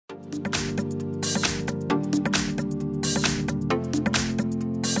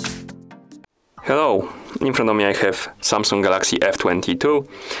Hello, in front of me I have Samsung Galaxy F22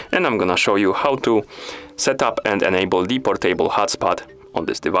 and I'm gonna show you how to set up and enable the portable hotspot on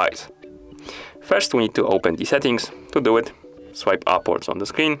this device. First we need to open the settings. To do it, swipe upwards on the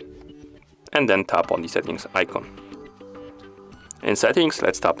screen and then tap on the settings icon. In settings,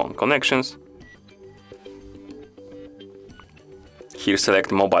 let's tap on connections. Here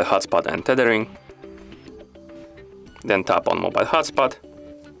select mobile hotspot and tethering. Then tap on mobile hotspot.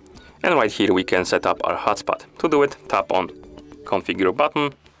 And right here we can set up our hotspot. To do it, tap on configure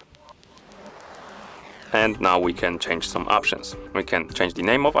button. And now we can change some options. We can change the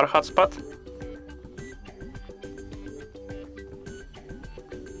name of our hotspot.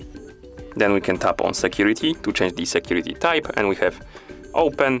 Then we can tap on security to change the security type, and we have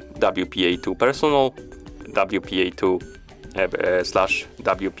open, WPA2 personal, WPA2 /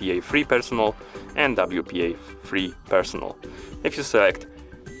 WPA free personal, and WPA free personal. If you select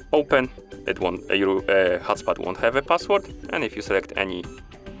open, your hotspot won't have a password, and if you select any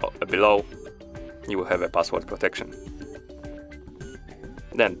below, you will have a password protection.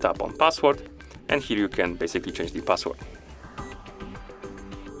 Then tap on password, and here you can basically change the password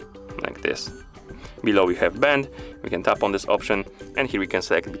like this. Below we have band. We can tap on this option, and here we can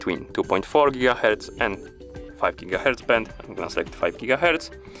select between 2.4 GHz and 5 GHz band. I'm gonna select 5 GHz,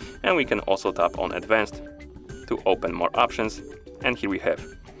 and we can also tap on advanced to open more options. And here we have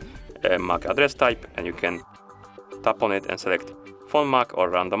a MAC address type, and you can tap on it and select phone MAC or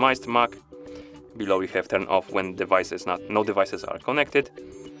randomized MAC. Below we have turn off when no devices are connected,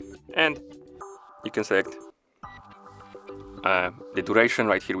 and you can select the duration.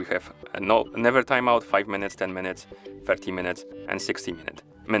 Right here we have never timeout, 5 minutes, 10 minutes, 30 minutes, and 60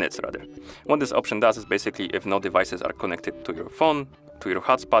 minutes rather. What this option does is basically if no devices are connected to your phone, to your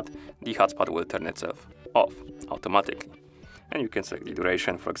hotspot, the hotspot will turn itself off automatically. And you can select the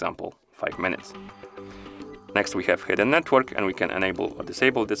duration, for example, 5 minutes. Next we have hidden network, and we can enable or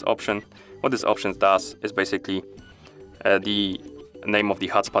disable this option. What this option does is basically the name of the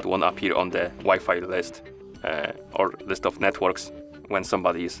hotspot won't appear on the Wi-Fi list or list of networks when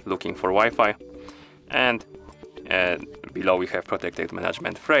somebody is looking for Wi-Fi. And below we have protected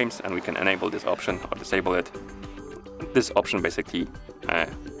management frames, and we can enable this option or disable it. This option basically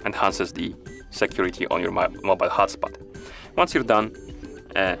enhances the security on your mobile hotspot. Once you're done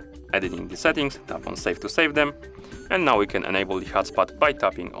editing the settings, tap on save to save them, and now we can enable the hotspot by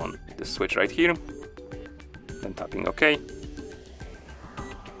tapping on this switch right here, then tapping OK,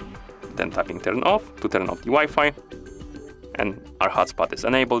 then tapping turn off to turn off the Wi-Fi, and our hotspot is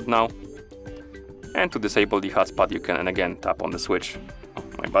enabled now. And to disable the hotspot, you can again tap on the switch. Oh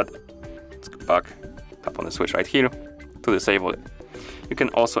my bad, let's go back, tap on the switch right here to disable it. You can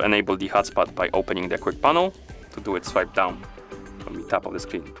also enable the hotspot by opening the quick panel. To do it, swipe down on the top of the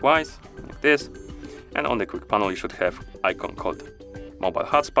screen twice, like this, and on the quick panel you should have icon called Mobile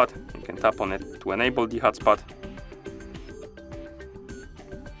Hotspot. You can tap on it to enable the hotspot,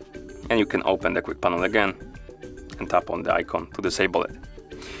 and you can open the quick panel again and tap on the icon to disable it.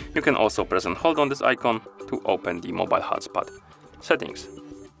 You can also press and hold on this icon to open the mobile hotspot settings.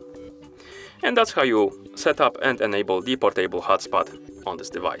 And that's how you set up and enable the portable hotspot on this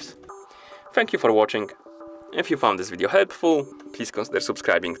device. Thank you for watching. If you found this video helpful, please consider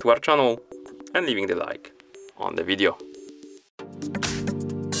subscribing to our channel and leaving the like on the video.